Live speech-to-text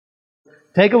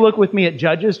take a look with me at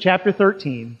Judges chapter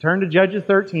 13. Turn to Judges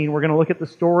 13. We're going to look at the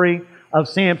story of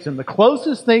Samson, the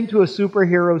closest thing to a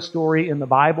superhero story in the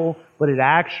Bible, but it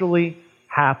actually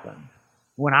happened.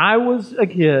 When I was a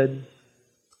kid,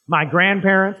 my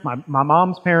grandparents, my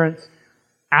mom's parents,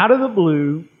 out of the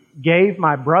blue, gave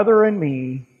my brother and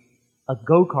me a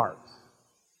go-kart.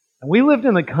 And we lived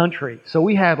in the country, so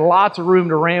we had lots of room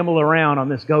to ramble around on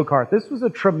this go-kart. This was a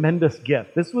tremendous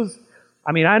gift.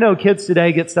 I know kids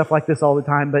today get stuff like this all the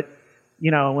time, but,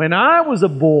 when I was a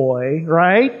boy,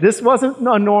 right, this wasn't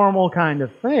a normal kind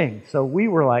of thing. So we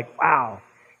were like, wow.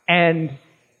 And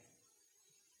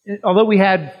although we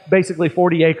had basically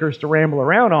 40 acres to ramble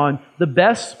around on, the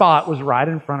best spot was right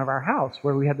in front of our house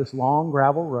where we had this long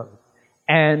gravel road.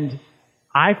 And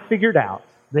I figured out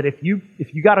that if you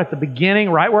got at the beginning,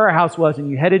 right where our house was,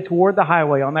 and you headed toward the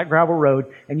highway on that gravel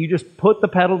road, and you just put the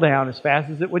pedal down as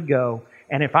fast as it would go,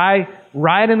 and if I,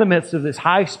 right in the midst of this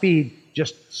high speed,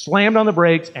 just slammed on the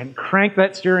brakes and cranked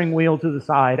that steering wheel to the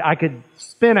side, I could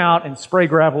spin out and spray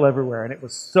gravel everywhere, and it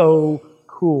was so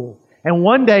cool. And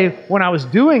one day, when I was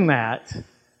doing that,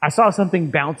 I saw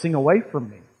something bouncing away from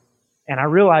me, and I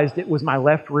realized it was my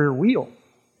left rear wheel.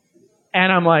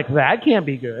 And I'm like, that can't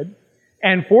be good.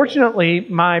 And fortunately,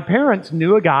 my parents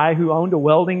knew a guy who owned a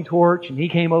welding torch, and he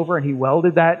came over and he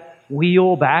welded that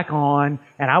wheel back on,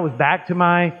 and I was back to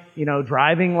my,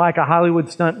 driving like a Hollywood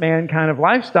stuntman kind of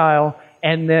lifestyle,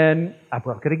 and then I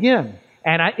broke it again.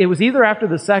 And it was either after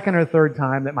the second or third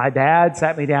time that my dad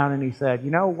sat me down and he said,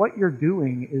 what you're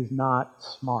doing is not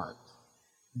smart.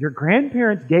 Your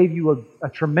grandparents gave you a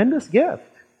tremendous gift,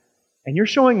 and you're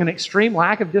showing an extreme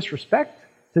lack of disrespect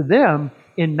to them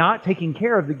in not taking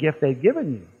care of the gift they've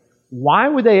given you. Why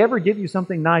would they ever give you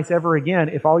something nice ever again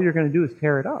if all you're going to do is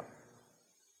tear it up?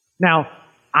 Now,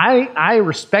 I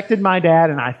respected my dad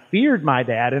and I feared my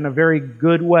dad in a very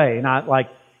good way, not like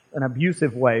an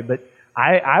abusive way, but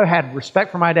I had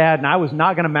respect for my dad and I was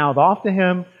not going to mouth off to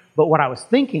him, but what I was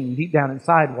thinking deep down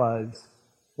inside was,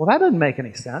 well, that doesn't make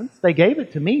any sense. They gave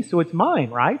it to me, so it's mine,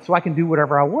 right? So I can do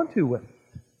whatever I want to with it.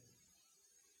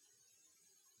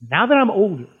 Now that I'm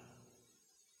older,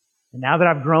 and now that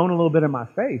I've grown a little bit in my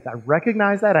faith, I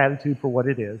recognize that attitude for what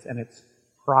it is, and it's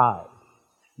pride.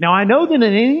 Now, I know that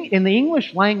in the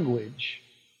English language,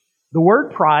 the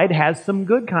word pride has some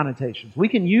good connotations. We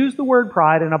can use the word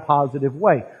pride in a positive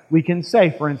way. We can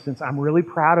say, for instance, I'm really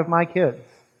proud of my kids.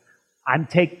 I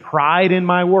take pride in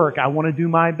my work. I want to do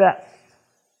my best.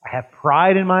 I have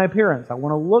pride in my appearance. I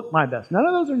want to look my best. None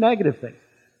of those are negative things.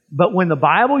 But when the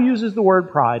Bible uses the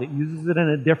word pride, it uses it in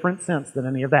a different sense than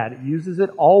any of that. It uses it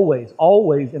always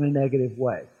in a negative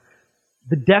way.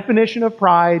 The definition of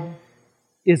pride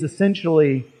is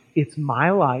essentially, it's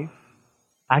my life.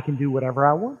 I can do whatever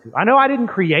I want to. I know I didn't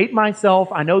create myself.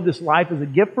 I know this life is a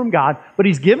gift from God, but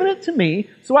He's given it to me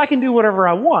so I can do whatever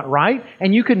I want, right?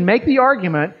 And you can make the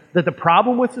argument that the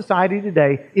problem with society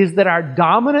today is that our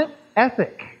dominant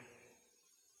ethic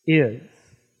is,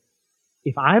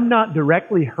 if I'm not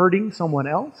directly hurting someone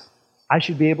else, I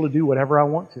should be able to do whatever I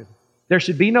want to. There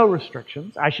should be no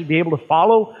restrictions. I should be able to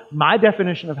follow my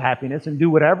definition of happiness and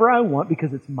do whatever I want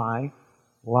because it's my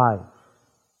life.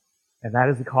 And that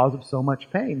is the cause of so much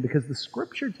pain, because the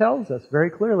Scripture tells us very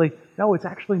clearly, no, it's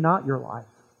actually not your life.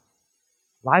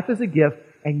 Life is a gift,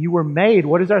 and you were made.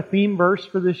 What is our theme verse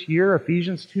for this year?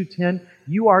 Ephesians 2:10.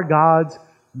 You are God's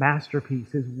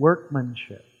masterpiece, His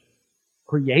workmanship,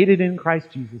 created in Christ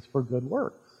Jesus for good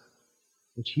works,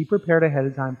 which He prepared ahead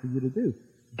of time for you to do.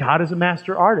 God is a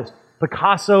master artist.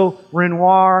 Picasso,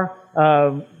 Renoir,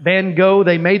 Van Gogh,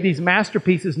 they made these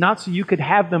masterpieces not so you could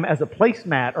have them as a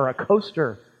placemat or a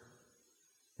coaster.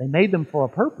 They made them for a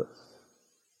purpose.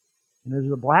 And it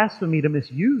is a blasphemy to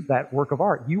misuse that work of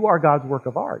art. You are God's work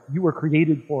of art. You were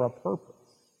created for a purpose.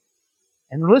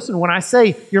 And listen, when I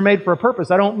say you're made for a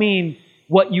purpose, I don't mean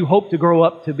what you hope to grow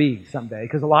up to be someday,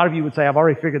 because a lot of you would say, I've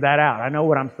already figured that out. I know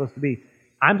what I'm supposed to be.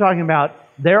 I'm talking about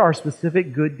there are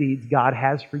specific good deeds God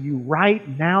has for you right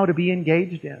now to be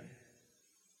engaged in.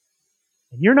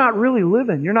 And you're not really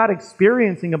living, you're not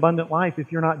experiencing abundant life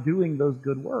if you're not doing those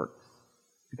good works,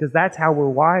 because that's how we're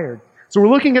wired. So we're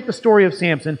looking at the story of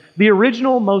Samson, the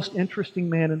original, most interesting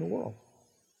man in the world.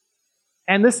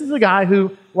 And this is a guy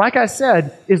who, like I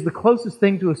said, is the closest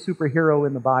thing to a superhero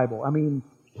in the Bible. I mean,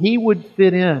 he would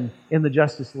fit in the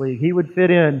Justice League. He would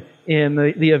fit in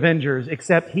the Avengers,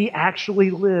 except he actually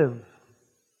lived.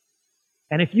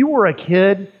 And if you were a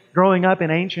kid growing up in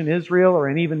ancient Israel or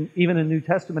even in New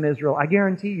Testament Israel, I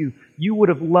guarantee you, you would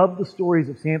have loved the stories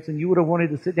of Samson. You would have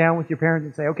wanted to sit down with your parents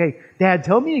and say, okay, Dad,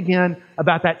 tell me again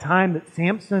about that time that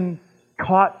Samson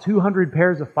caught 200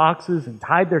 pairs of foxes and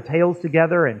tied their tails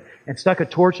together and stuck a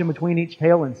torch in between each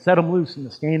tail and set them loose in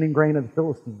the standing grain of the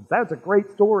Philistines. That's a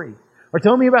great story. Or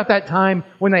tell me about that time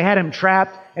when they had him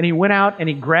trapped and he went out and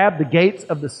he grabbed the gates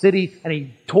of the city and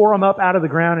he tore them up out of the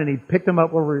ground and he picked them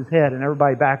up over his head and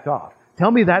everybody backed off.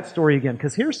 Tell me that story again,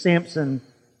 because here's Samson,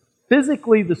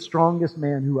 physically the strongest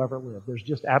man who ever lived. There's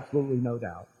just absolutely no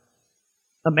doubt.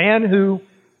 A man who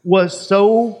was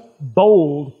so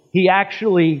bold, he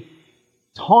actually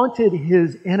taunted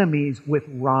his enemies with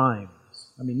rhymes.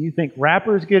 I mean, you think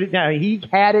rappers get it down. He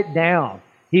had it down.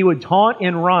 He would taunt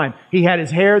in rhyme. He had his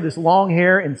hair, this long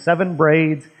hair in 7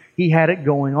 braids. He had it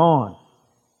going on.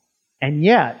 And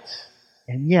yet,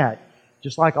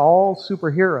 just like all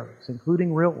superheroes,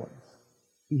 including real ones,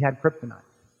 he had kryptonite.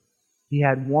 He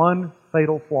had one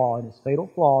fatal flaw, and his fatal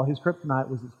flaw, his kryptonite,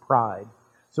 was his pride.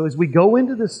 So as we go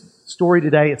into this story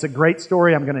today, it's a great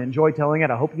story. I'm going to enjoy telling it.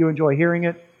 I hope you enjoy hearing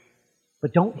it.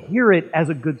 But don't hear it as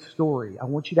a good story. I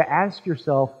want you to ask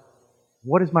yourself,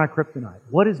 what is my kryptonite?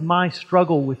 What is my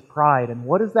struggle with pride? And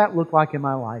what does that look like in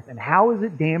my life? And how is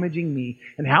it damaging me?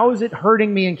 And how is it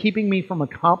hurting me and keeping me from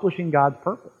accomplishing God's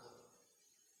purpose?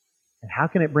 And how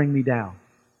can it bring me down?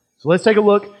 So let's take a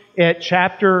look at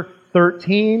chapter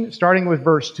 13, starting with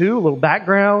verse 2, a little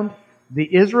background.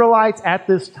 The Israelites at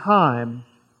this time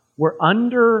were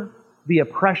under the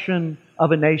oppression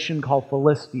of a nation called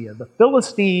Philistia. The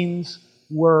Philistines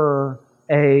were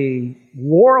a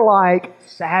warlike,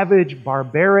 savage,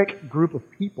 barbaric group of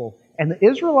people. And the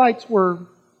Israelites were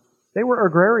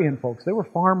agrarian folks. They were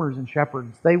farmers and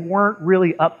shepherds. They weren't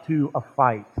really up to a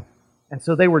fight. And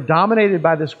so they were dominated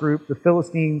by this group, the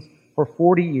Philistines, for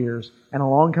 40 years. And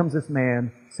along comes this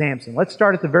man, Samson. Let's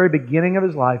start at the very beginning of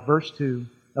his life, verse 2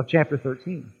 of chapter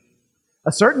 13.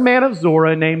 A certain man of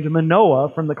Zorah named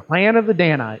Manoah from the clan of the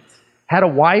Danites had a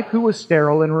wife who was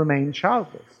sterile and remained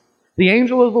childless. The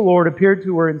angel of the Lord appeared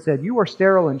to her and said, "You are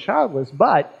sterile and childless,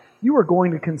 but you are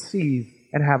going to conceive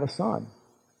and have a son.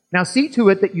 Now see to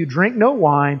it that you drink no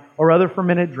wine or other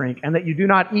fermented drink, and that you do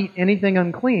not eat anything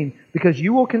unclean, because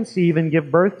you will conceive and give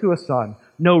birth to a son.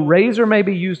 No razor may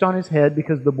be used on his head,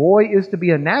 because the boy is to be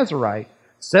a Nazirite,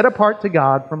 set apart to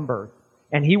God from birth.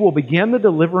 And he will begin the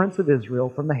deliverance of Israel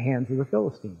from the hands of the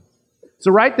Philistines."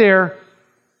 So right there,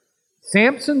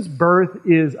 Samson's birth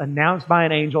is announced by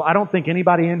an angel. I don't think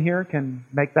anybody in here can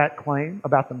make that claim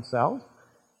about themselves.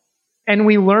 And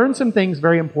we learn some things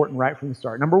very important right from the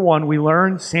start. Number one, we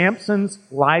learn Samson's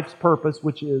life's purpose,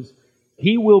 which is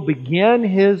he will begin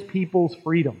his people's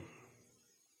freedom.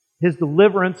 His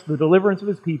deliverance, the deliverance of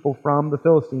his people from the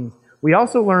Philistines. We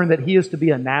also learn that he is to be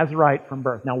a Nazirite from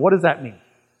birth. Now, what does that mean?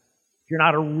 If you're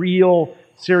not a real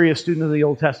serious student of the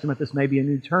Old Testament, this may be a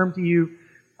new term to you.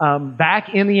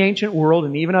 Back in the ancient world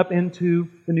and even up into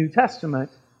the New Testament,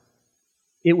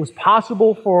 it was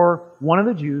possible for one of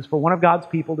the Jews, for one of God's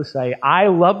people to say, "I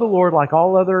love the Lord like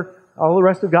all the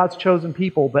rest of God's chosen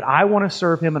people, but I want to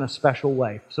serve Him in a special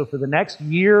way. So for the next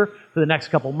year, for the next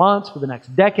couple months, for the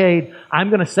next decade, I'm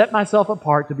going to set myself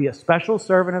apart to be a special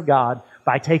servant of God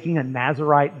by taking a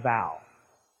Nazirite vow."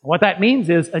 What that means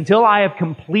is, until I have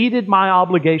completed my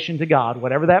obligation to God,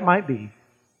 whatever that might be,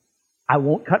 I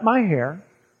won't cut my hair,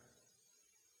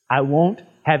 I won't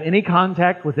have any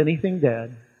contact with anything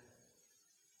dead,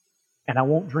 and I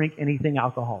won't drink anything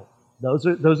alcoholic. Those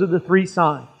are the 3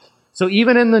 signs. So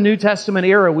even in the New Testament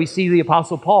era, we see the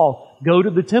Apostle Paul go to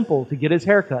the temple to get his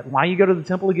haircut. Why you go to the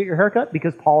temple to get your haircut?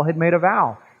 Because Paul had made a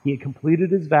vow. He had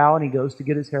completed his vow and he goes to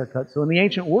get his haircut. So in the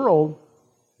ancient world,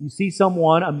 you see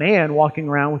someone, a man, walking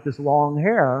around with this long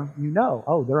hair, you know,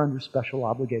 oh, they're under special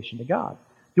obligation to God.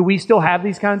 Do we still have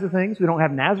these kinds of things? We don't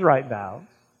have Nazirite vows.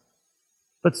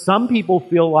 But some people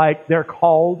feel like they're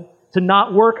called to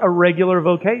not work a regular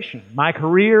vocation. My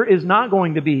career is not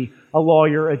going to be a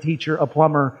lawyer, a teacher, a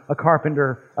plumber, a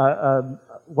carpenter,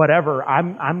 whatever.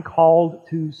 I'm called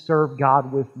to serve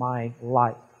God with my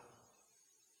life.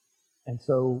 And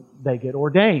so they get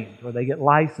ordained or they get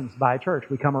licensed by a church.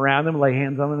 We come around them, lay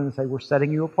hands on them, and say, "We're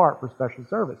setting you apart for special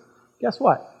service." Guess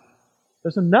what?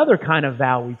 There's another kind of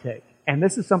vow we take. And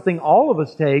this is something all of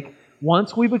us take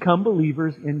once we become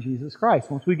believers in Jesus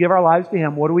Christ. Once we give our lives to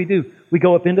Him, what do? We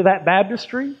go up into that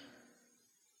baptistry,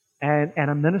 and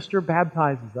a minister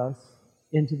baptizes us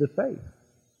into the faith.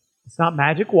 It's not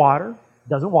magic water. It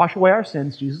doesn't wash away our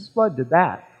sins. Jesus' blood did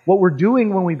that. What we're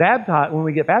doing when we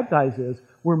get baptized is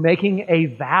we're making a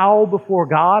vow before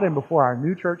God and before our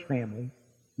new church family.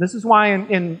 This is why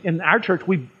in our church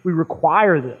we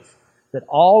require this, that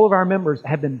all of our members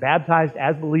have been baptized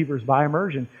as believers by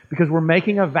immersion, because we're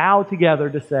making a vow together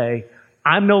to say,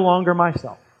 I'm no longer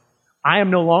myself. I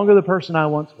am no longer the person I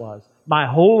once was. My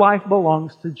whole life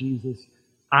belongs to Jesus.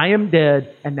 I am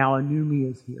dead, and now a new me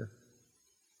is here.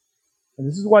 And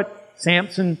this is what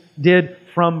Samson did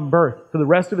from birth. For the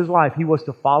rest of his life, he was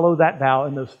to follow that vow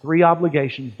and those 3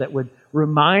 obligations that would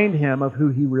remind him of who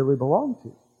he really belonged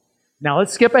to. Now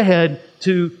let's skip ahead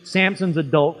to Samson's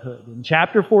adulthood. In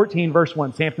chapter 14, verse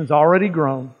 1, Samson's already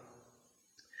grown.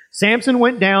 Samson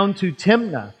went down to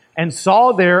Timnah and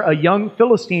saw there a young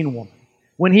Philistine woman.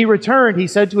 When he returned, he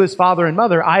said to his father and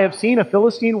mother, I have seen a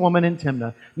Philistine woman in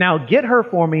Timnah. Now get her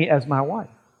for me as my wife.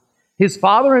 His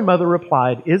father and mother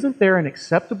replied, Isn't there an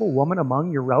acceptable woman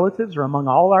among your relatives or among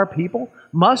all our people?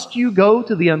 Must you go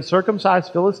to the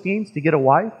uncircumcised Philistines to get a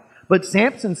wife? But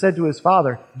Samson said to his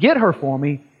father, Get her for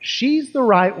me. She's the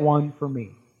right one for me.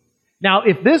 Now,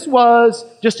 if this was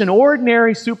just an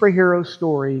ordinary superhero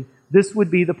story, this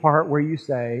would be the part where you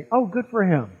say, oh, good for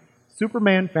him.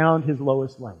 Superman found his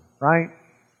Lois Lane, right?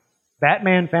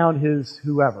 Batman found his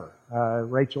whoever,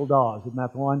 Rachel Dawes, isn't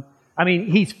that the one? I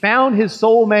mean, he's found his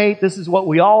soulmate. This is what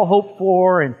we all hope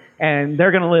for, and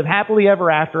they're going to live happily ever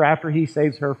after he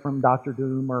saves her from Dr.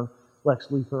 Doom or Lex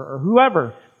Luthor or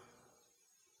whoever.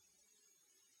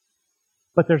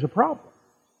 But there's a problem.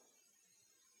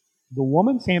 The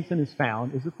woman Samson has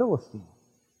found is a Philistine.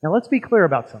 Now let's be clear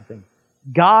about something.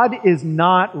 God is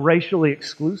not racially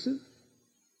exclusive.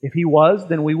 If he was,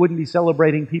 then we wouldn't be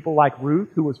celebrating people like Ruth,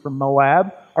 who was from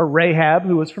Moab, or Rahab,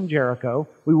 who was from Jericho.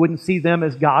 We wouldn't see them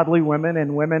as godly women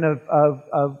and women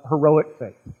of heroic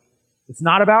faith. It's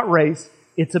not about race.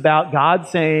 It's about God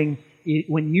saying,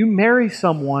 when you marry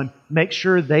someone, make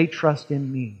sure they trust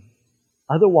in me.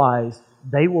 Otherwise,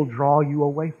 they will draw you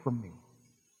away from me,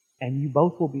 and you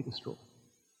both will be destroyed.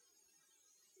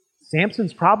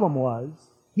 Samson's problem was,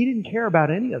 he didn't care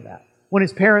about any of that. When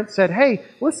his parents said, hey,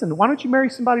 listen, why don't you marry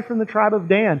somebody from the tribe of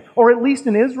Dan, or at least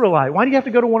an Israelite? Why do you have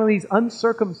to go to one of these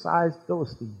uncircumcised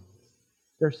Philistines?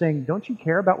 They're saying, don't you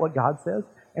care about what God says?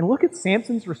 And look at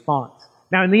Samson's response.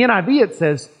 Now, in the NIV, it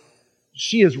says,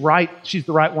 she is right, she's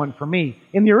the right one for me.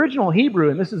 In the original Hebrew,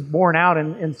 and this is borne out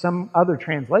in some other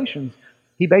translations,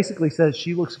 he basically says,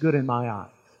 she looks good in my eyes.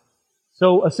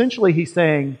 So essentially he's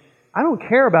saying, I don't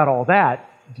care about all that.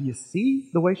 Do you see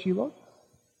the way she looks?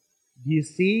 Do you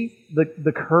see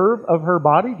the curve of her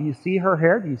body? Do you see her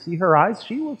hair? Do you see her eyes?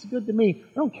 She looks good to me.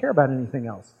 I don't care about anything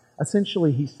else.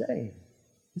 Essentially, he's saying,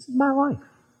 this is my life.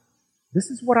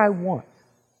 This is what I want.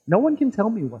 No one can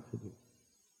tell me what to do.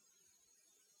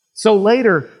 So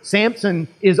later, Samson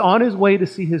is on his way to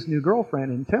see his new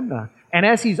girlfriend in Timnah. And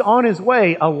as he's on his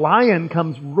way, a lion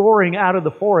comes roaring out of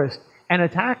the forest and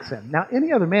attacks him. Now,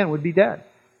 any other man would be dead.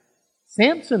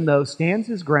 Samson, though, stands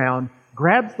his ground,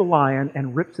 grabs the lion,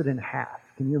 and rips it in half.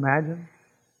 Can you imagine?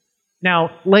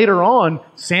 Now, later on,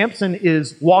 Samson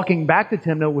is walking back to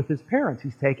Timnah with his parents.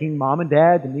 He's taking mom and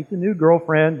dad to meet the new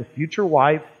girlfriend, the future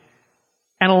wife.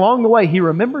 And along the way, he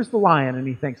remembers the lion, and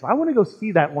he thinks, I want to go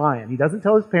see that lion. He doesn't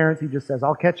tell his parents. He just says,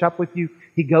 I'll catch up with you.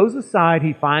 He goes aside.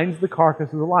 He finds the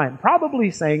carcass of the lion,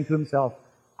 probably saying to himself,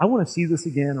 I want to see this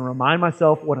again and remind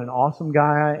myself what an awesome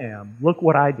guy I am. Look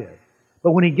what I did.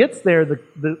 But when he gets there,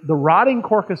 the rotting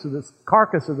carcass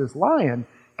of this lion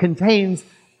contains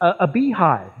a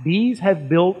beehive. Bees have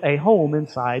built a home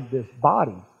inside this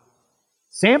body.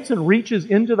 Samson reaches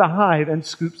into the hive and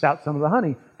scoops out some of the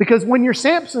honey. Because when you're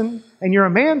Samson and you're a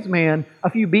man's man, a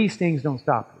few bee stings don't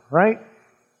stop you, right?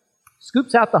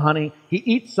 Scoops out the honey. He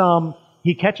eats some.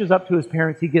 He catches up to his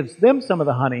parents. He gives them some of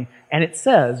the honey. And it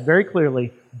says very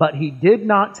clearly, but he did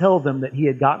not tell them that he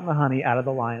had gotten the honey out of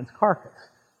the lion's carcass.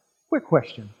 Quick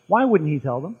question. Why wouldn't he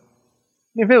tell them?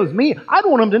 If it was me, I'd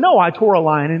want them to know I tore a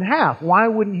lion in half. Why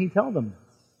wouldn't he tell them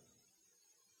this?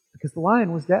 Because the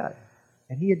lion was dead.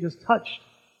 And he had just touched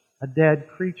a dead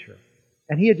creature.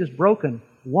 And he had just broken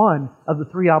one of the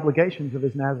 3 obligations of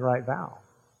his Nazirite vow.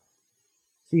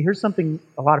 See, here's something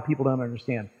a lot of people don't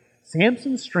understand.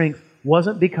 Samson's strength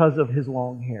wasn't because of his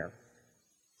long hair.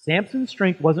 Samson's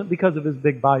strength wasn't because of his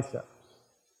big biceps.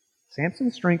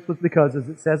 Samson's strength was because, as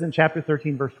it says in chapter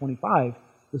 13, verse 25,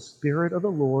 the Spirit of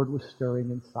the Lord was stirring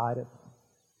inside of him.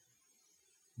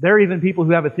 There are even people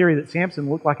who have a theory that Samson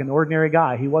looked like an ordinary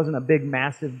guy. He wasn't a big,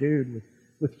 massive dude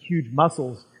with huge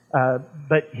muscles,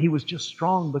 but he was just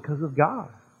strong because of God.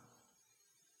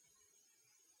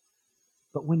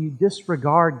 But when you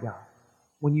disregard God,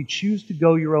 when you choose to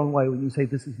go your own way, when you say,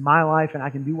 this is my life and I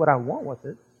can do what I want with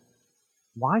it,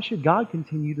 why should God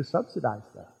continue to subsidize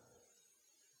that?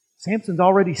 Samson's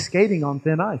already skating on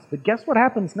thin ice. But guess what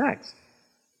happens next?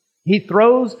 He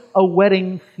throws a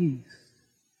wedding feast.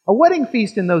 A wedding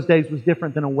feast in those days was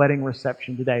different than a wedding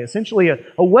reception today. Essentially,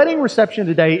 a wedding reception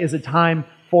today is a time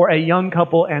for a young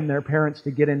couple and their parents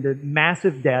to get into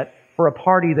massive debt for a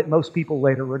party that most people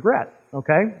later regret.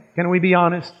 Okay? Can we be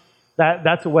honest?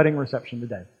 That's a wedding reception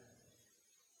today.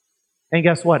 And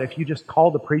guess what? If you just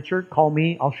call the preacher, call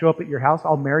me, I'll show up at your house,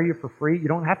 I'll marry you for free. You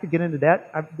don't have to get into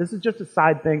debt. This is just a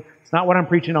side thing. It's not what I'm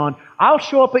preaching on. I'll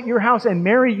show up at your house and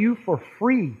marry you for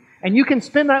free. And you can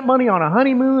spend that money on a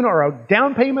honeymoon or a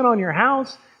down payment on your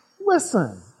house.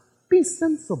 Listen, be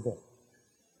sensible.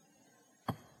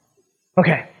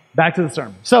 Okay, back to the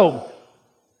sermon. So,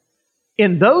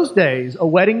 in those days, a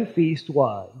wedding feast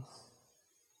was,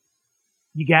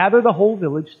 you gather the whole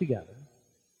village together.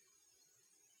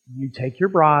 You take your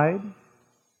bride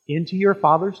into your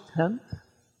father's tent.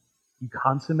 You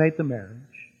consummate the marriage.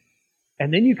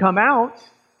 And then you come out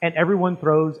and everyone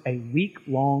throws a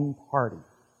week-long party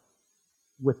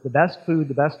with the best food,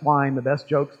 the best wine, the best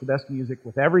jokes, the best music,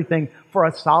 with everything for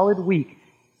a solid week.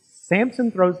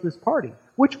 Samson throws this party,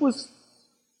 which was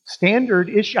standard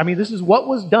issue. I mean, this is what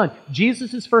was done.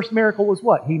 Jesus' first miracle was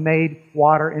what? He made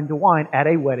water into wine at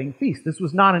a wedding feast. This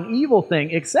was not an evil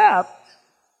thing, except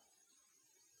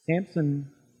Samson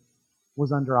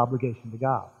was under obligation to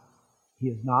God. He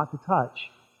is not to touch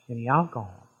any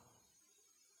alcohol.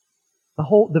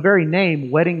 The very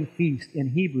name, wedding feast in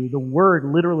Hebrew, the word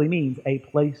literally means a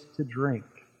place to drink.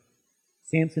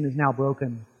 Samson has now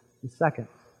broken the second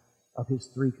of his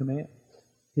 3 commands,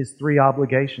 his 3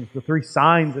 obligations, the 3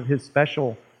 signs of his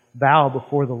special vow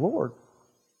before the Lord.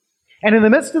 And in the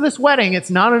midst of this wedding,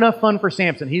 it's not enough fun for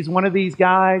Samson. He's one of these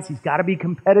guys. He's got to be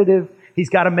competitive. He's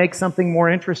got to make something more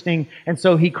interesting. And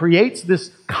so he creates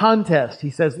this contest. He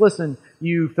says, listen,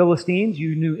 you Philistines,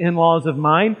 you new in-laws of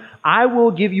mine, I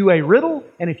will give you a riddle,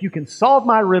 and if you can solve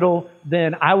my riddle,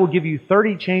 then I will give you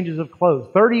 30 changes of clothes,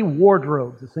 30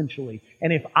 wardrobes, essentially.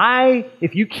 And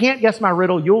if you can't guess my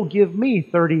riddle, you'll give me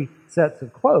 30 sets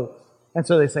of clothes. And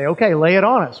so they say, okay, lay it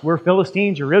on us. We're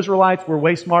Philistines, you're Israelites, we're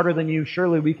way smarter than you.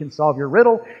 Surely we can solve your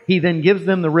riddle. He then gives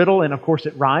them the riddle, and of course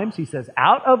it rhymes. He says,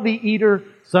 out of the eater,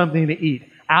 something to eat.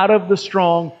 Out of the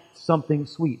strong, something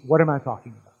sweet. What am I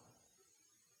talking about?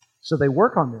 So they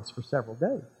work on this for several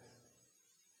days.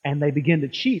 And they begin to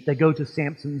cheat. They go to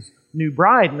Samson's new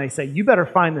bride and they say, you better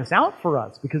find this out for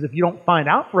us, because if you don't find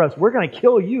out for us, we're going to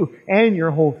kill you and your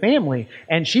whole family.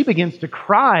 And she begins to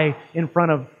cry in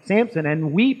front of Samson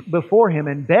and weep before him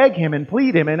and beg him and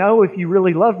plead him. And oh, if you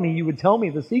really loved me, you would tell me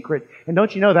the secret. And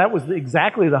don't you know that was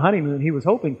exactly the honeymoon he was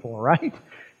hoping for, right?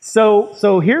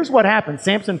 So here's what happens.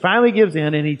 Samson finally gives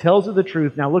in and he tells her the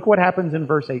truth. Now look what happens in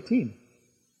verse 18.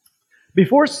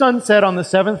 Before sunset on the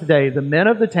 7th day, the men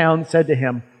of the town said to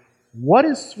him, what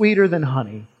is sweeter than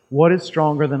honey? What is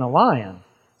stronger than a lion?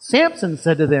 Samson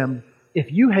said to them,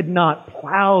 if you had not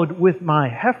plowed with my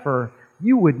heifer,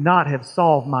 you would not have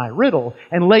solved my riddle.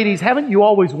 And ladies, haven't you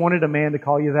always wanted a man to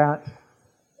call you that?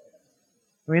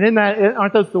 I mean,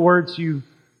 aren't those the words you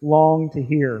long to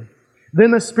hear?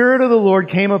 Then the Spirit of the Lord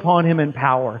came upon him in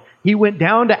power. He went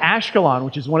down to Ashkelon,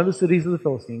 which is one of the cities of the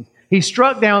Philistines. He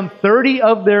struck down 30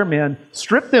 of their men,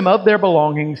 stripped them of their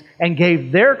belongings, and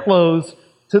gave their clothes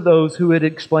to those who had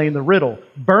explained the riddle.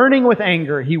 Burning with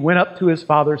anger, he went up to his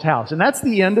father's house. And that's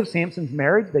the end of Samson's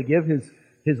marriage. They give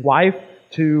his wife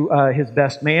to his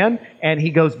best man, and he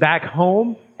goes back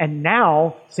home. And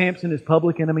now Samson is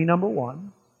public enemy number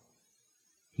 1.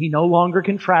 He no longer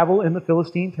can travel in the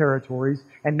Philistine territories.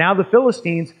 And now the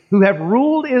Philistines, who have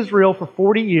ruled Israel for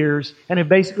 40 years and have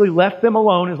basically left them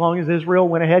alone as long as Israel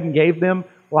went ahead and gave them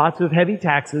lots of heavy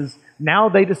taxes, now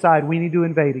they decide we need to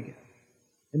invade again.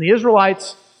 And the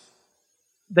Israelites,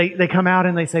 they come out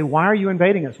and they say, why are you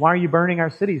invading us? Why are you burning our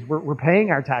cities? We're paying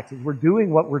our taxes. We're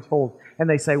doing what we're told. And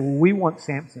they say, well, we want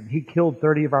Samson. He killed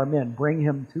 30 of our men. Bring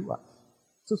him to us.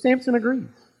 So Samson agrees.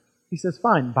 He says,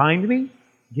 fine, bind me,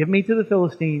 give me to the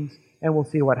Philistines, and we'll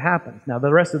see what happens. Now,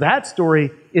 the rest of that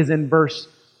story is in verse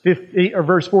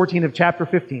 14 of chapter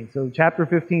 15. So chapter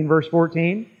 15, verse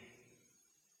 14.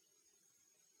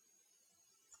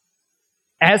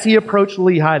 As he approached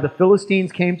Lehi, the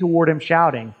Philistines came toward him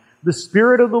shouting. The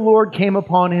Spirit of the Lord came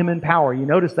upon him in power. You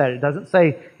notice that. It doesn't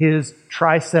say his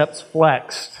triceps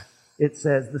flexed. It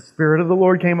says the Spirit of the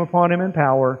Lord came upon him in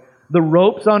power. The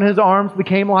ropes on his arms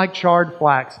became like charred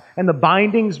flax, and the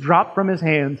bindings dropped from his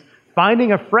hands.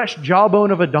 Finding a fresh jawbone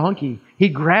of a donkey, he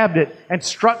grabbed it and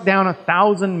struck down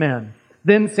 1,000 men.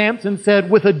 Then Samson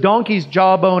said, with a donkey's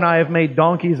jawbone I have made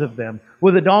donkeys of them.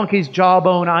 With a donkey's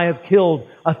jawbone I have killed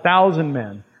 1,000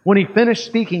 men. When he finished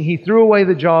speaking, he threw away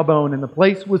the jawbone, and the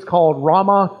place was called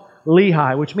Ramoth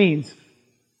Lehi, which means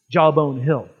Jawbone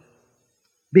Hill.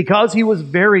 Because he was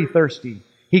very thirsty,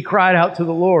 he cried out to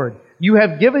the Lord, you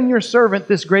have given your servant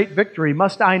this great victory.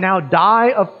 Must I now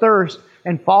die of thirst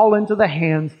and fall into the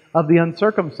hands of the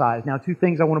uncircumcised? Now, 2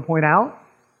 things I want to point out.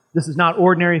 This is not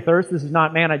ordinary thirst. This is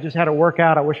not, man, I just had a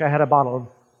workout. I wish I had a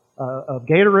bottle of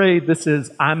Gatorade. This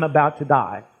is, I'm about to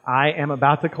die. I am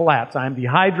about to collapse. I am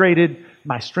dehydrated.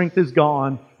 My strength is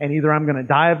gone. And either I'm going to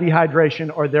die of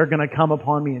dehydration or they're going to come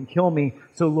upon me and kill me.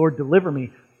 So Lord, deliver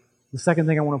me. The second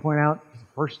thing I want to point out is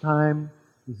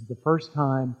this is the first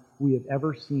time we have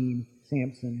ever seen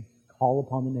Samson call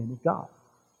upon the name of God.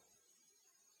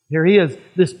 Here he is,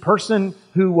 this person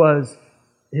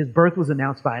his birth was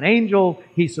announced by an angel.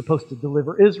 He's supposed to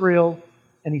deliver Israel.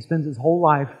 And he spends his whole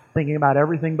life thinking about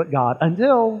everything but God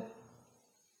until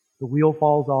the wheel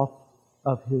falls off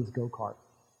of his go-kart.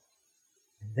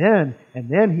 And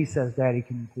then he says, Daddy,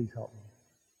 can you please help me?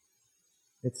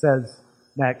 It says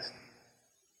next,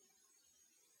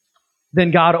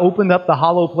 then God opened up the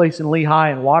hollow place in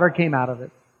Lehi, and water came out of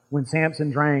it. When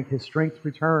Samson drank, his strength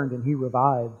returned, and he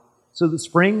revived. So the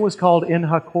spring was called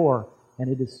En-Hakkore, and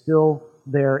it is still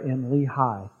there in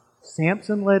Lehi.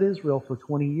 Samson led Israel for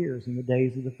 20 years in the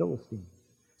days of the Philistines.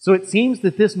 So it seems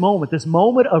that this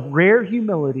moment of rare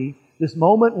humility, this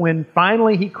moment when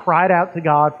finally he cried out to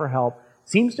God for help,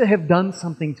 seems to have done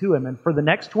something to him. And for the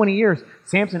next 20 years,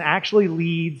 Samson actually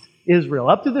leads Israel.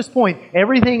 Up to this point,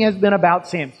 everything has been about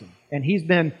Samson. And he's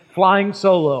been flying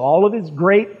solo. All of his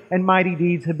great and mighty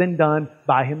deeds have been done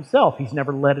by himself. He's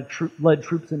never led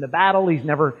troops into battle. He's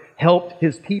never helped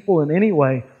his people in any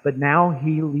way. But now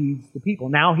he leads the people.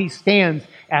 Now he stands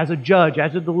as a judge,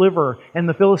 as a deliverer. And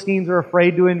the Philistines are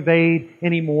afraid to invade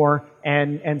anymore.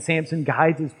 And Samson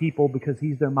guides his people because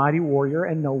he's their mighty warrior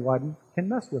and no one can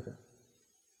mess with him.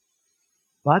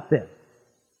 But then,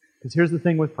 because here's the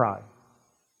thing with pride.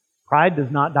 Pride does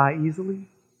not die easily.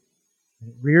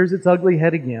 It rears its ugly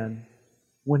head again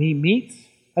when he meets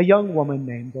a young woman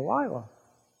named Delilah.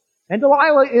 And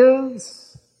Delilah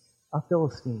is a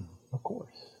Philistine, of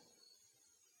course.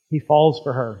 He falls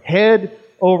for her, head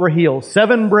over heels,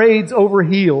 7 braids over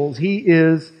heels. He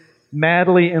is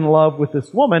madly in love with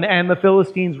this woman, and the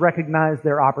Philistines recognize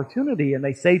their opportunity, and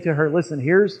they say to her, listen,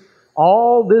 here's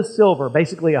all this silver,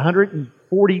 basically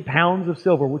 140 pounds of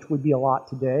silver, which would be a lot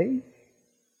today,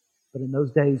 but in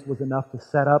those days was enough to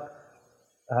set up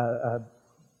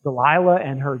Delilah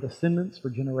and her descendants for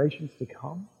generations to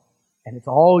come. And it's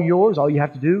all yours. All you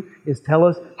have to do is tell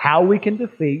us how we can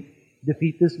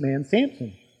defeat this man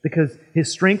Samson. Because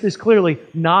his strength is clearly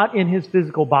not in his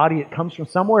physical body. It comes from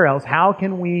somewhere else. How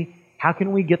can we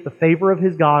get the favor of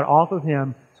his God off of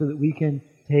him so that we can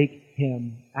take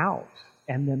him out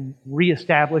and then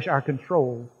reestablish our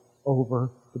control over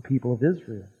the people of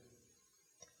Israel?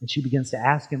 And she begins to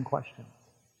ask him questions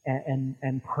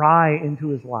and pry into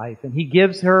his life. And he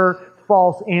gives her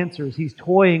false answers. He's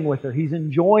toying with her. He's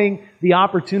enjoying the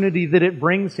opportunity that it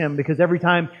brings him, because every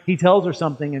time he tells her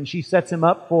something and she sets him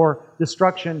up for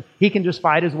destruction, he can just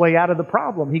fight his way out of the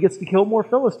problem. He gets to kill more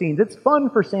Philistines. It's fun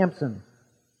for Samson.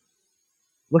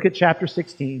 Look at chapter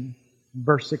 16,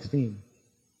 verse 16.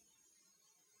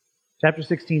 Chapter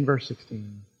 16, verse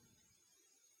 16.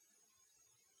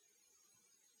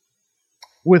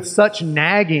 With such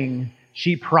nagging,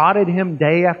 she prodded him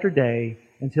day after day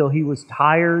until he was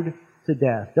tired to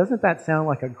death. Doesn't that sound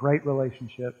like a great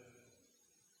relationship?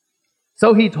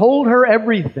 So he told her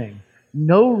everything.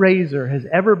 No razor has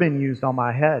ever been used on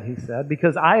my head, he said,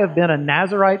 because I have been a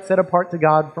Nazirite set apart to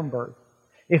God from birth.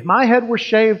 If my head were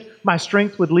shaved, my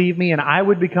strength would leave me and I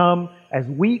would become as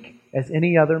weak as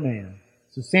any other man.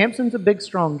 So Samson's a big,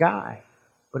 strong guy,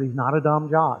 but he's not a dumb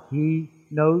jock. He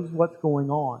knows what's going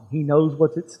on. He knows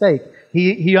what's at stake.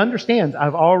 He understands,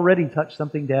 I've already touched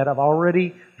something dead. I've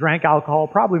already drank alcohol,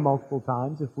 probably multiple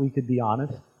times, if we could be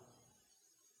honest.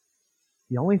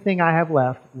 The only thing I have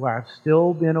left where I've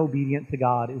still been obedient to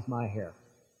God is my hair.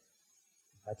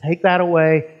 If I take that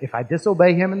away, if I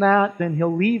disobey Him in that, then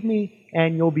He'll leave me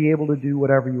and you'll be able to do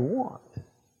whatever you want.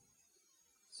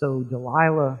 So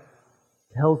Delilah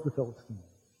tells the Philistines.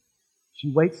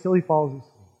 She waits till he falls asleep.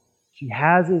 She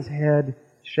has his head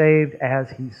shaved as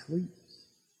he sleeps.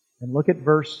 And look at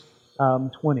verse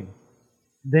 20.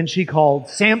 Then she called,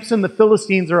 Samson, the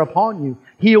Philistines are upon you.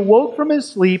 He awoke from his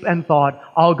sleep and thought,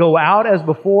 I'll go out as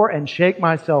before and shake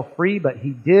myself free. But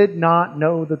he did not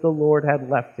know that the Lord had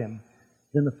left him.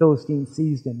 Then the Philistines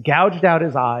seized him, gouged out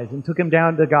his eyes, and took him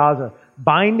down to Gaza.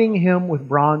 Binding him with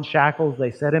bronze shackles,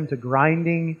 they set him to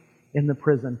grinding in the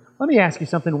prison. Let me ask you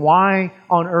something. Why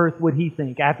on earth would he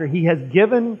think, after he has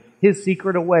given his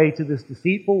secret away to this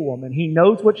deceitful woman, he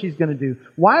knows what she's going to do,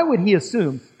 why would he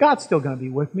assume, God's still going to be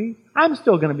with me? I'm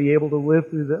still going to be able to live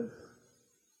through this?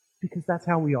 Because that's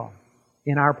how we are.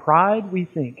 In our pride, we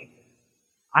think,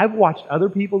 I've watched other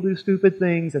people do stupid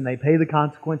things and they pay the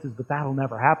consequences, but that'll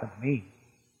never happen to me.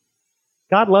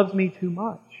 God loves me too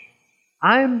much.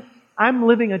 I'm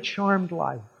living a charmed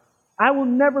life. I will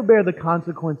never bear the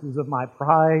consequences of my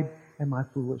pride and my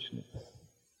foolishness.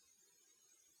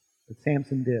 But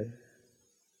Samson did.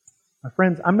 My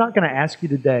friends, I'm not going to ask you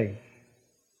today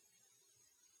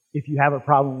if you have a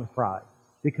problem with pride,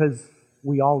 because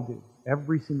we all do,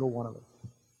 every single one of us.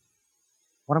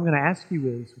 What I'm going to ask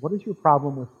you is, what does your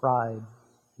problem with pride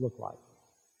look like?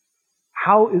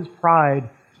 How is pride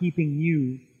keeping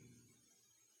you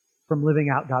from living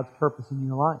out God's purpose in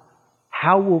your life?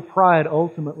 How will pride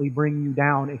ultimately bring you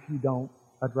down if you don't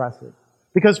address it?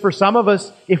 Because for some of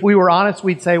us, if we were honest,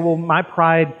 we'd say, well, my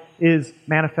pride is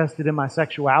manifested in my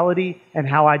sexuality and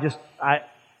how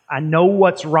I know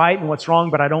what's right and what's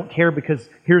wrong, but I don't care because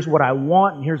here's what I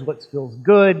want and here's what feels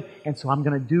good, and so I'm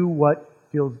going to do what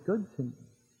feels good to me.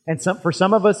 And for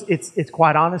some of us, it's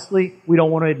quite honestly, we don't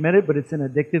want to admit it, but it's an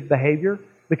addictive behavior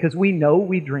because we know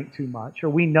we drink too much, or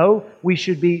we know we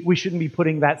shouldn't be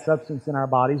putting that substance in our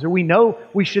bodies, or we know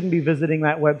we shouldn't be visiting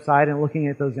that website and looking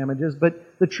at those images.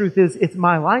 But the truth is, it's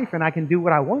my life and I can do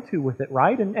what I want to with it,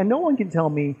 right? And no one can tell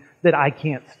me that I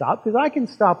can't stop, because I can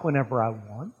stop whenever I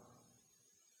want.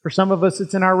 For some of us,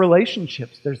 it's in our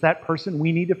relationships. There's that person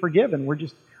we need to forgive, and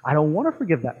I don't want to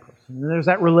forgive that person. And there's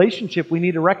that relationship we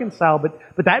need to reconcile,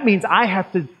 but that means I have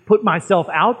to put myself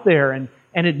out there and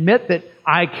admit that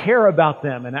I care about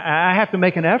them, and I have to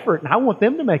make an effort, and I want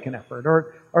them to make an effort.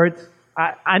 Or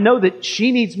I know that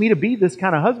she needs me to be this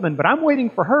kind of husband, but I'm waiting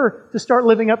for her to start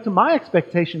living up to my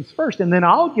expectations first, and then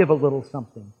I'll give a little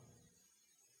something.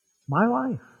 It's my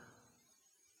life.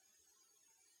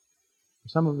 For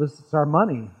some of us, it's our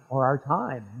money or our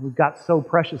time. We've got so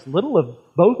precious little of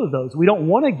both of those. We don't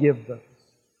want to give those.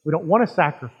 We don't want to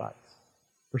sacrifice.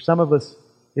 For some of us,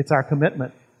 it's our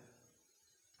commitment.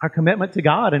 Our commitment to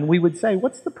God. And we would say,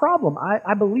 what's the problem?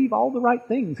 I believe all the right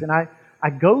things. And I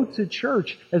go to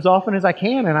church as often as I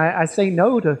can. And I say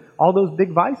no to all those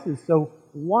big vices. So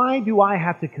why do I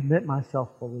have to commit myself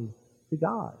fully to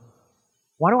God?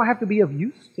 Why do I have to be of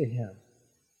use to Him?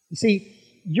 You see,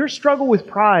 your struggle with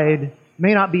pride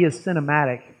may not be as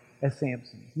cinematic as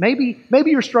Samson's. Maybe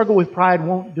your struggle with pride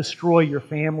won't destroy your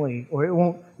family, or it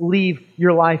won't leave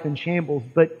your life in shambles,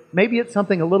 but maybe it's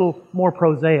something a little more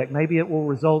prosaic. Maybe it will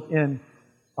result in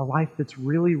a life that's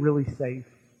really, really safe,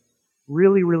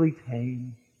 really, really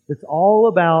tame, that's all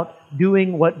about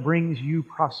doing what brings you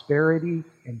prosperity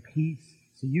and peace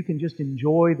so you can just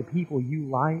enjoy the people you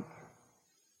like.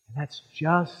 And that's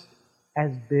just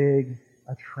as big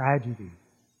a tragedy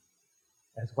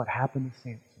as what happened to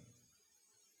Samson.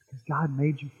 Because God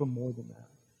made you for more than that.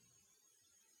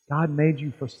 God made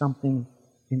you for something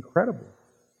incredible.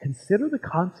 Consider the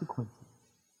consequences.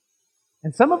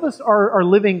 And some of us are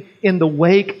living in the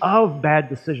wake of bad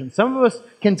decisions. Some of us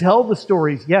can tell the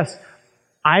stories. Yes,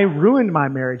 I ruined my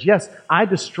marriage. Yes, I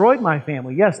destroyed my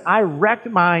family. Yes, I wrecked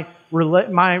my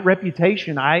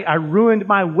reputation. I ruined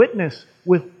my witness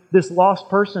with this lost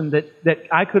person that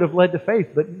I could have led to faith,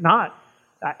 but not.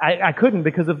 I couldn't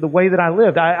because of the way that I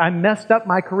lived. I messed up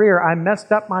my career. I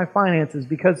messed up my finances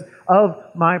because of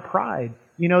my pride.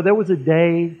 You know, there was a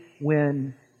day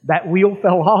when that wheel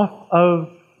fell off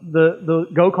of the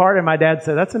go-kart and my dad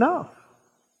said, "That's enough.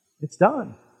 It's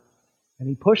done." And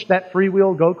he pushed that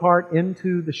freewheel go-kart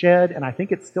into the shed, and I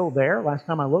think it's still there. Last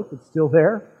time I looked, it's still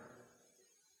there.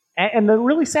 And the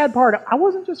really sad part, I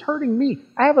wasn't just hurting me.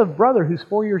 I have a brother who's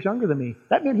 4 years younger than me.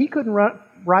 That meant he couldn't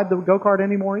ride the go-kart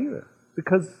anymore either.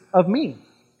 Because of me.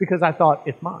 Because I thought,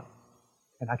 it's mine.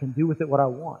 And I can do with it what I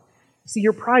want. See,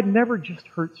 your pride never just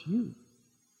hurts you.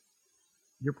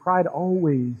 Your pride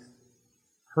always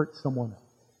hurts someone else.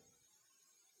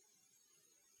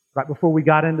 Right before we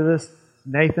got into this,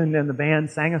 Nathan and the band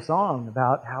sang a song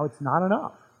about how it's not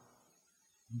enough.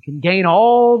 You can gain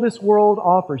all this world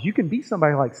offers. You can be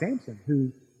somebody like Samson,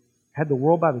 who had the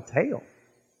world by the tail.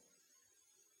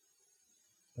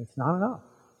 But it's not enough.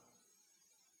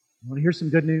 You want to hear some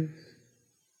good news?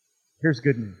 Here's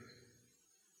good news.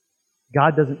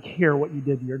 God doesn't care what you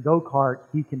did to your go-kart.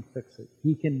 He can fix it.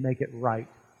 He can make it right.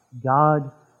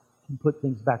 God can put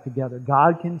things back together.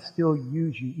 God can still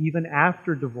use you even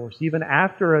after divorce, even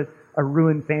after a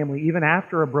ruined family, even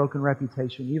after a broken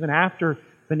reputation, even after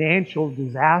financial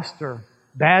disaster,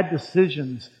 bad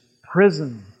decisions,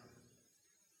 prison.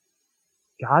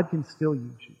 God can still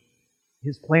use you.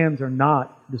 His plans are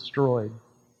not destroyed.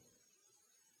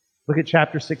 Look at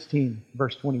chapter 16,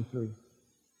 verse 23.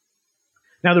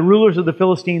 Now the rulers of the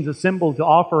Philistines assembled to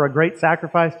offer a great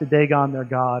sacrifice to Dagon their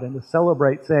god and to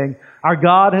celebrate, saying, "Our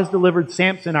God has delivered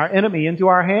Samson, our enemy, into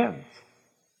our hands."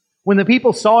 When the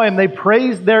people saw him, they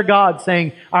praised their God,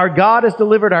 saying, "Our God has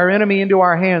delivered our enemy into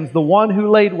our hands, the one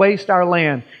who laid waste our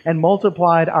land and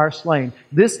multiplied our slain.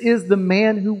 This is the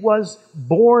man who was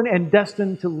born and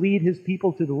destined to lead his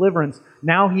people to deliverance.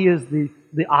 Now he is the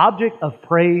object of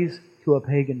praise to a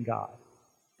pagan god."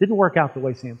 Didn't work out the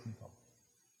way Samson thought.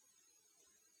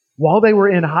 While they were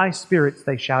in high spirits,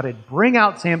 they shouted, "Bring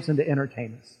out Samson to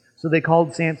entertain us." So they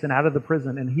called Samson out of the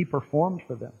prison, and he performed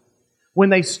for them. When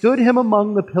they stood him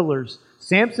among the pillars,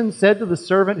 Samson said to the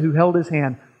servant who held his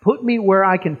hand, "Put me where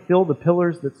I can feel the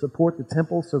pillars that support the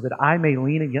temple so that I may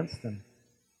lean against them."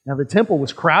 Now the temple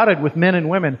was crowded with men and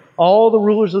women. All the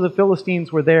rulers of the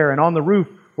Philistines were there, and on the roof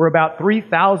were about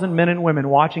 3,000 men and women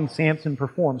watching Samson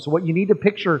perform. So what you need to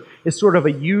picture is sort of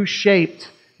a U-shaped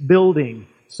building.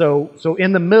 So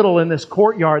in the middle, in this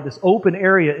courtyard, this open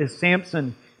area, is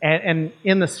Samson. And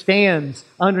in the stands,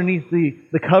 underneath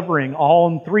the covering, all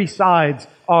on three sides,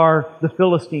 are the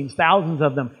Philistines, thousands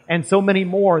of them, and so many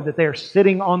more that they are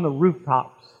sitting on the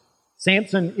rooftops.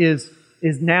 Samson is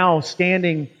now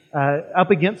standing up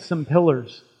against some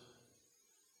pillars.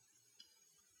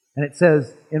 And it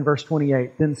says in verse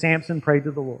 28, "Then Samson prayed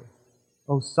to the Lord,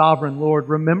 'O sovereign Lord,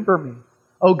 remember me.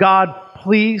 O God,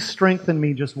 please strengthen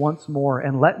me just once more,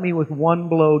 and let me with one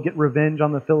blow get revenge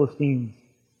on the Philistines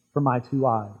for my 2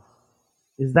 eyes.'"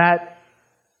 Is that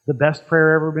the best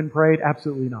prayer ever been prayed?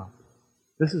 Absolutely not.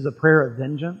 This is a prayer of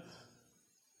vengeance,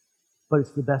 but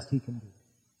it's the best he can do.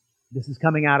 This is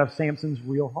coming out of Samson's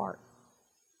real heart.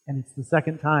 And it's the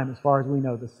second time, as far as we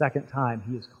know, the second time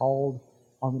he has called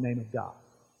on the name of God.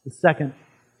 The second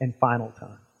and final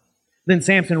time. Then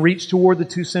Samson reached toward the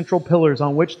 2 central pillars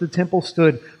on which the temple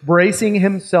stood, bracing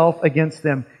himself against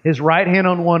them, his right hand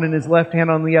on one and his left hand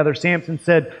on the other. Samson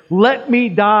said, "Let me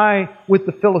die with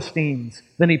the Philistines."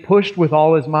 Then he pushed with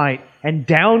all his might, and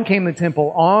down came the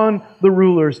temple on the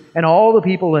rulers and all the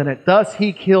people in it. Thus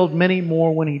he killed many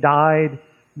more when he died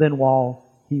than while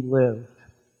he lived.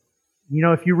 You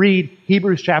know, if you read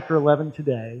Hebrews chapter 11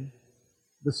 today,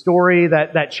 the story,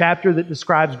 that chapter that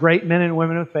describes great men and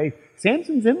women of faith,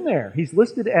 Samson's in there. He's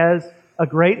listed as a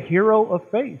great hero of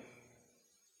faith.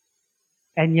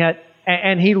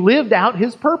 And he lived out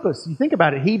his purpose. You think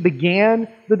about it. He began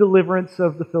the deliverance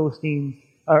of the Philistines,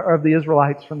 or of the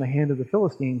Israelites from the hand of the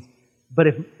Philistines. But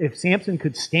if Samson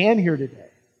could stand here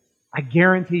today, I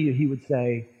guarantee you he would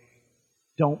say,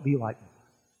 "Don't be like me.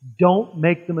 Don't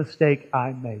make the mistake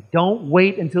I made. Don't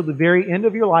wait until the very end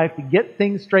of your life to get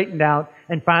things straightened out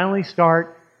and finally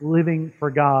start living for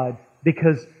God."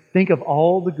 Because think of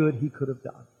all the good he could have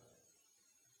done.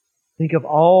 Think of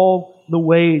all the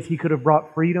ways he could have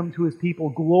brought freedom to his people,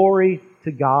 glory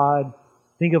to God.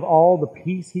 Think of all the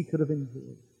peace he could have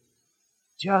enjoyed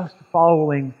just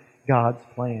following God's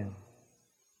plan.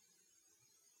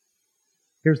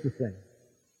 Here's the thing.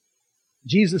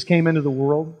 Jesus came into the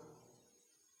world,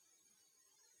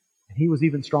 and he was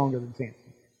even stronger than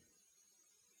Samson.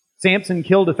 Samson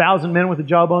killed 1,000 men with the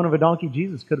jawbone of a donkey.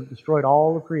 Jesus could have destroyed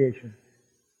all of creation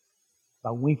by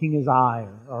winking his eye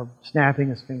or snapping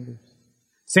his fingers.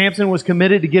 Samson was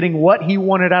committed to getting what he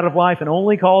wanted out of life and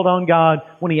only called on God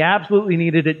when he absolutely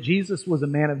needed it. Jesus was a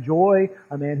man of joy,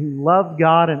 a man who loved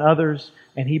God and others,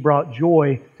 and he brought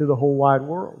joy to the whole wide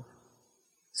world.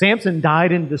 Samson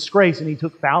died in disgrace and he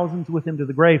took thousands with him to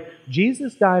the grave.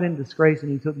 Jesus died in disgrace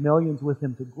and he took millions with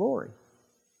him to glory.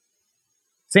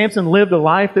 Samson lived a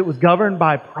life that was governed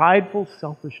by prideful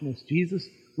selfishness. Jesus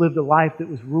lived a life that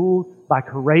was ruled by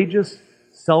courageous,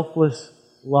 selfless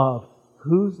love.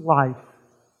 Whose life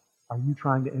are you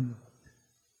trying to emulate?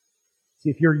 See,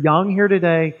 if you're young here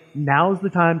today, now's the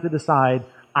time to decide,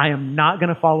 I am not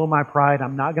going to follow my pride.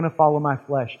 I'm not going to follow my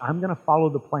flesh. I'm going to follow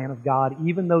the plan of God,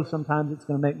 even though sometimes it's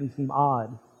going to make me seem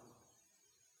odd.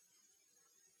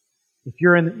 If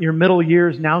you're in your middle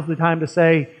years, now's the time to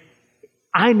say,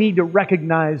 I need to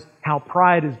recognize how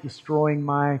pride is destroying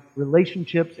my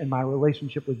relationships and my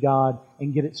relationship with God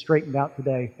and get it straightened out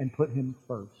today and put Him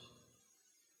first.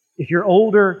 If you're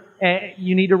older,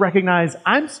 you need to recognize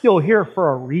I'm still here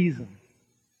for a reason.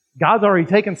 God's already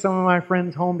taken some of my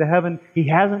friends home to heaven. He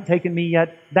hasn't taken me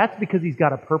yet. That's because He's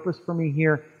got a purpose for me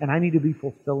here, and I need to be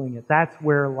fulfilling it. That's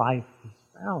where life is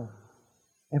found.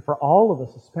 And for all of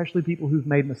us, especially people who've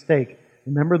made mistakes,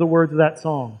 remember the words of that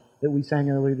song that we sang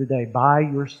earlier today. By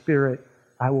your Spirit,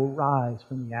 I will rise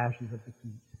from the ashes of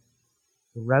defeat.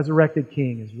 The resurrected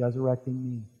King is resurrecting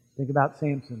me. Think about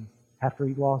Samson. After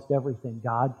he lost everything,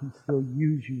 God can still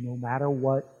use you no matter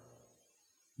what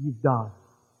you've done,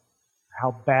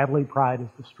 how badly pride has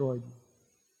destroyed you.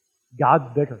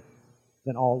 God's bigger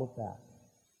than all of that.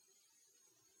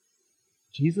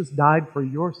 Jesus died for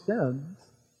your sins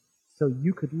so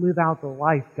you could live out the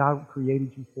life God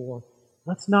created you for.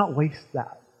 Let's not waste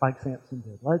that like Samson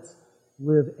did. Let's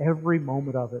live every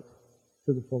moment of it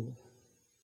to the fullest.